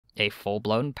A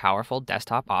full-blown, powerful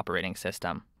desktop operating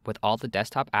system with all the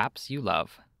desktop apps you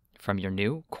love. From your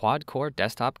new quad-core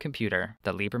desktop computer,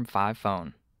 the Librem 5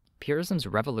 phone. Purism's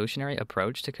revolutionary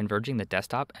approach to converging the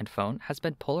desktop and phone has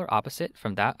been polar opposite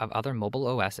from that of other mobile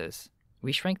OSs.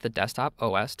 We shrank the desktop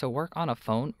OS to work on a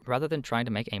phone rather than trying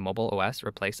to make a mobile OS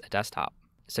replace a desktop.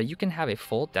 So you can have a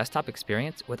full desktop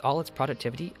experience with all its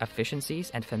productivity, efficiencies,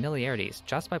 and familiarities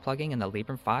just by plugging in the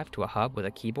Librem 5 to a hub with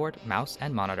a keyboard, mouse,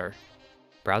 and monitor.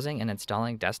 Browsing and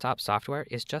installing desktop software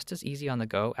is just as easy on the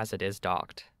go as it is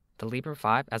docked. The Librem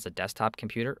 5 as a desktop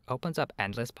computer opens up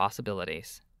endless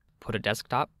possibilities. Put a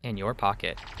desktop in your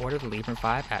pocket. Order the Librem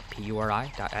 5 at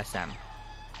puri.sm.